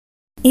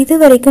இது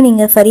வரைக்கும்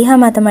நீங்க ஃபரிஹா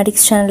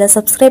மேத்தமேட்டிக்ஸ் சேனலை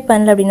சப்ஸ்கிரைப்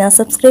பண்ணல அப்படினா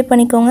சப்ஸ்கிரைப்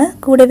பண்ணிக்கோங்க.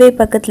 கூடவே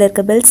பக்கத்துல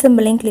இருக்க பெல்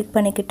சிம்பலையும் கிளிக்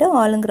பண்ணிக்கிட்டு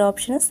ஆல்ங்கிற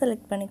ஆப்ஷனை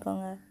செலக்ட்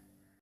பண்ணிக்கோங்க.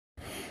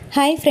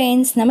 ஹாய்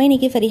ஃப்ரெண்ட்ஸ், நம்ம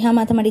இன்னைக்கு ஃபரிஹா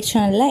மேத்தமேட்டிக்ஸ்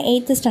சேனலில்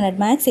 8th standard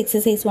maths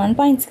exercise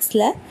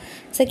 1.6ல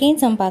second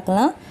sum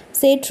பார்க்கலாம்.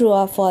 சே ட்ரூ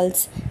ஆர்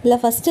ஃபால்ஸ். இதில்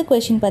ஃபஸ்ட்டு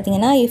கொஸ்டின்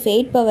பார்த்தீங்கன்னா, if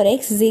 8 power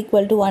x is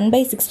equal to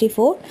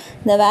 1/64,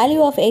 the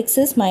value of x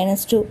is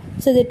 -2.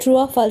 So இது ட்ரூ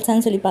ஆர்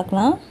ஃபால்ஸான்னு சொல்லி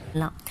பார்க்கலாம்.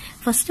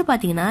 ஃபர்ஸ்ட்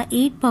பாத்தீங்கன்னா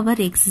 8 power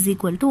x is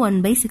equal to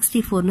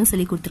 1/64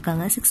 சொல்லி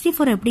கொடுத்துருக்காங்க.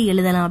 64 எப்படி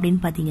எழுதலாம்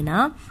அப்படின்னு பாத்தீங்கன்னா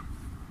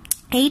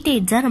 8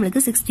 8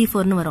 நம்மளுக்கு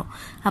 64 வரும்.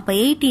 அப்ப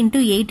 8 into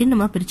 8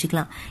 நம்ம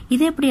பிரிச்சுக்கலாம்.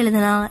 இது எப்படி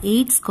எழுதலாம்?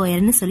 8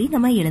 ஸ்கொயர்னு சொல்லி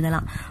நம்ம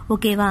எழுதலாம்.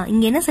 ஓகேவா?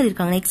 இங்க என்ன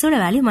சொல்லிருக்காங்க? x ஓட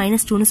வேல்யூ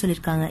 -2னு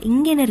சொல்லிருக்காங்க.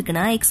 இங்க என்ன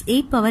இருக்குன்னா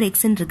 8 power x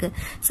இருக்கு.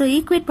 சோ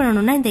ஈக்குவேட்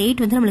பண்ணனும்னா இந்த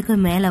 8 வந்து நம்மளுக்கு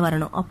மேல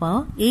வரணும். அப்போ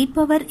 8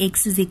 power x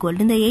is equal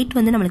to இந்த 8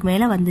 வந்து நம்மளுக்கு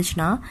மேல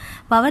வந்துச்சுன்னா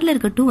பவர்ல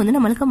இருக்க 2 வந்து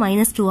நம்மளுக்கு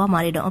 -2ஆ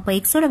மாறிடும். அப்ப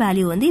x ஓட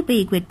வேல்யூ வந்து இப்போ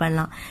ஈக்குவேட்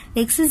பண்ணலாம்.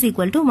 x is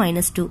equal to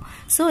 -2.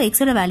 So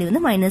x ஓட வேல்யூ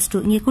வந்து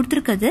 -2. இங்க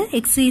கொடுத்திருக்கிறது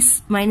x is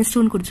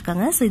 -2னு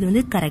கொடுத்திருக்காங்க. சோ இது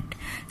வந்து கரெக்ட்.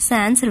 So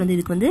answer வந்து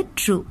இதுக்கு வந்து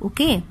true.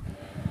 Okay.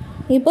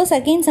 இப்போ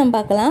செகண்ட் சம்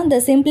பார்க்கலாம். The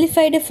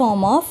simplified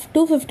form of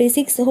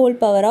 256 whole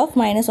power of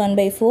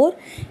 -1/4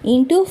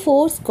 into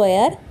 4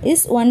 square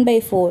is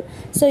 1/4.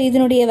 So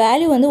இதனுடைய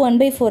வேல்யூ வந்து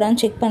 1/4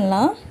 ஆன்னு செக்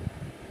பண்ணலாம்.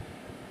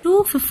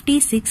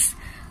 256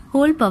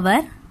 whole power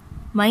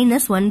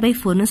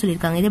 -1/4னு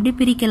சொல்லிருக்காங்க. இது எப்படி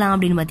பிரிக்கலாம்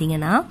அப்படின்னு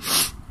பாத்தீங்கன்னா,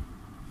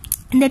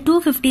 இந்த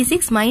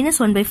 256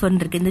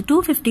 -1/4 இருக்கு. இந்த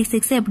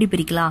 256 எப்படி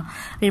பிரிக்கலாம்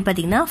அப்படின்னு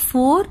பாத்தீங்கன்னா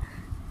 4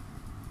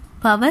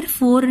 power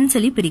 4ன்னு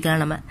சொல்லி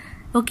பிரிக்கலாம் நம்ம.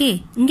 ஓகே,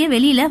 இங்க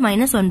வெளியில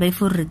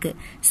 -1/4 இருக்கு.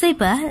 சோ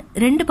இப்ப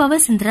ரெண்டு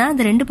பவர்ஸ் இருந்தா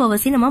அந்த ரெண்டு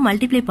பவர்ஸையும் நம்ம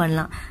மல்டிப்ளை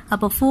பண்ணலாம்.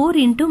 அப்ப 4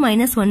 into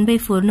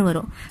 -1/4ன்னு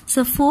வரும். சோ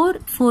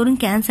 4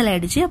 கேன்சல்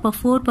ஆயிடுச்சு. அப்ப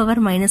 4 power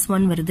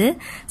 -1 வருது.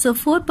 சோ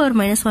 4 power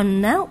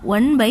 -1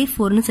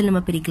 1/4ன்னு சொல்லி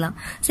நம்ம பிரிக்கலாம்.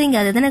 சோ இங்க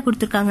அதை தானே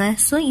கொடுத்திருக்காங்க.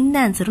 சோ இந்த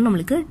ஆன்சரும்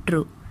நம்மளுக்கு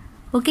ட்ரூ.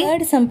 Okay.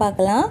 Third sum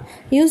பார்க்கலாம்.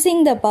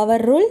 Using the power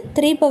rule,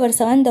 3 power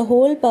 7 the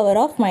whole power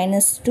of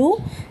 -2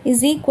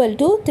 is equal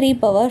to 3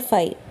 power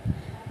 5.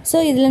 So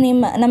இதில்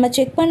நம்ம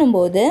செக்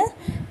பண்ணும்போது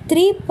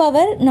 3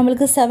 power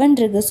நம்மளுக்கு 7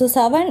 இருக்குது. ஸோ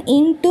 7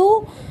 into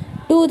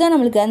 2 தான்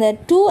நம்மளுக்கு அந்த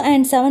 2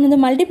 and 7 வந்து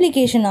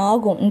மல்டிப்ளிகேஷன்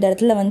ஆகும். இந்த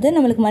இடத்துல வந்து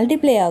நம்மளுக்கு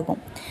மல்டிப்ளை ஆகும்.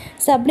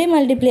 ஸோ அப்படியே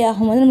மல்டிப்ளை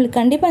ஆகும்போது நம்மளுக்கு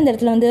கண்டிப்பாக இந்த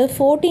இடத்துல வந்து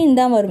 14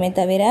 தான் வருமே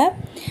தவிர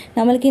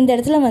நம்மளுக்கு இந்த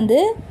இடத்துல வந்து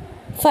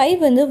 5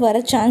 வந்து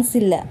வர சான்ஸ்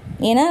இல்லை.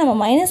 ஏன்னா நம்ம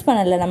மைனஸ்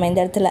பண்ணலை நம்ம இந்த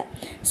இடத்துல.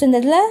 ஸோ இந்த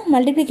இடத்துல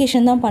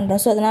மல்டிப்ளிகேஷன் தான்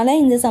பண்ணுறோம். ஸோ அதனால்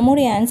இந்த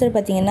சம்முடைய ஆன்சர்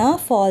பார்த்திங்கன்னா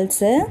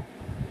ஃபால்ஸு.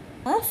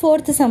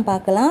 Fourth sum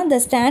பார்க்கலாம். The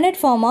standard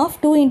form of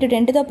 2 into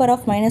 10 to the power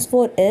of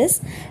 -4 is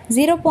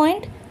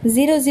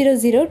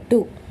 0.0002.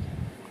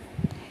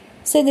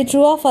 So இது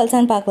true or false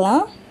ஆன்னு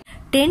பார்க்கலாம்.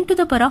 10 to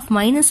the power of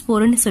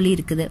 -4ன்னு சொல்லி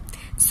இருக்குது.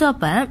 ஸோ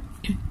அப்போ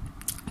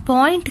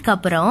பாயிண்ட்க்கு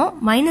அப்புறம்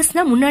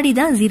மைனஸ்னா முன்னாடி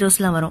தான்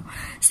ஜீரோஸ்லாம் வரும்.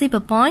 ஸோ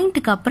இப்போ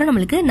பாயிண்ட்டுக்கு அப்புறம்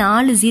நம்மளுக்கு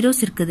 4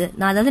 ஜீரோஸ் இருக்குது.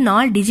 அதாவது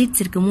 4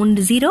 டிஜிட்ஸ் இருக்கு.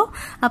 3 ஜீரோ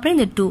அப்புறம்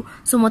இந்த 2.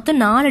 ஸோ மொத்தம்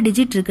 4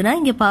 டிஜிட் இருக்குன்னா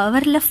இங்க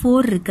பவர்ல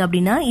 4 இருக்கு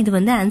அப்படின்னா இது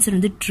வந்து ஆன்சர்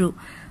வந்து ட்ரூ.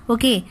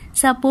 ஓகே,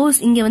 சப்போஸ்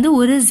இங்க வந்து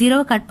ஒரு ஜீரோ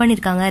கட்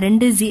பண்ணிருக்காங்க,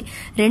 ரெண்டு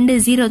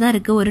ஜீரோ தான்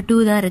இருக்கு, ஒரு 2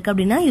 தான் இருக்கு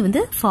அப்படின்னா இது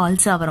வந்து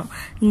ஃபால்ஸா வரும்.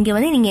 இங்க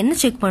வந்து நீங்க என்ன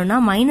செக் பண்ணணும்னா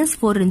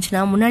 -4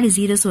 இருந்துச்சுன்னா முன்னாடி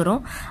ஜீரோஸ்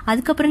வரும்.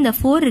 அதுக்கப்புறம் இந்த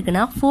 4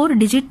 இருக்குன்னா 4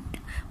 டிஜிட்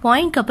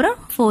பாயிண்ட்க்கு அப்புறம்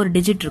 4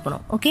 டிஜிட்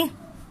இருக்கணும். ஓகே,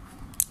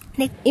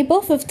 இப்போ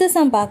 5th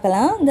sum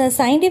பார்க்கலாம். The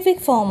scientific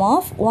form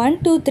of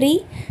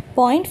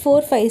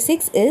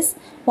 123.456 is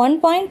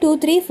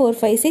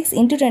 1.23456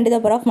 into 10 to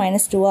the power of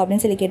 -2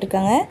 அப்படின்னு சொல்லி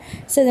கேட்டிருக்காங்க.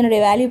 ஸோ இதனுடைய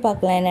வேல்யூ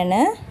பார்க்கலாம். என்னென்ன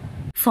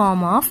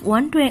ஃபார்ம் ஆஃப்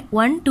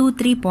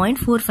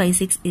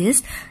 123.456 இஸ்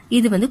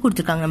இது வந்து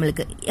கொடுத்துருக்காங்க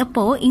நம்மளுக்கு.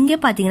 அப்போ இங்க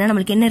பாத்தீங்கன்னா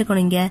நம்மளுக்கு என்ன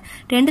இருக்கணும்? இங்க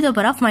 10 to the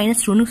power of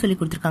 -2ன்னு சொல்லி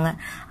கொடுத்துருக்காங்க.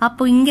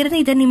 அப்போ இங்க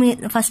இருந்து இதை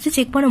நீங்க ஃபர்ஸ்ட்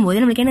செக் பண்ணும்போது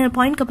நம்மளுக்கு என்ன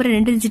பாயிண்ட்க்கு அப்புறம்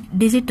 2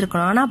 டிஜிட்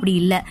இருக்கணும். ஆனா அப்படி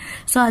இல்லை.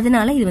 ஸோ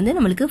அதனால இது வந்து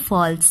நம்மளுக்கு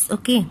ஃபால்ஸ்.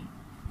 Okay,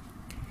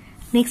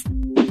 next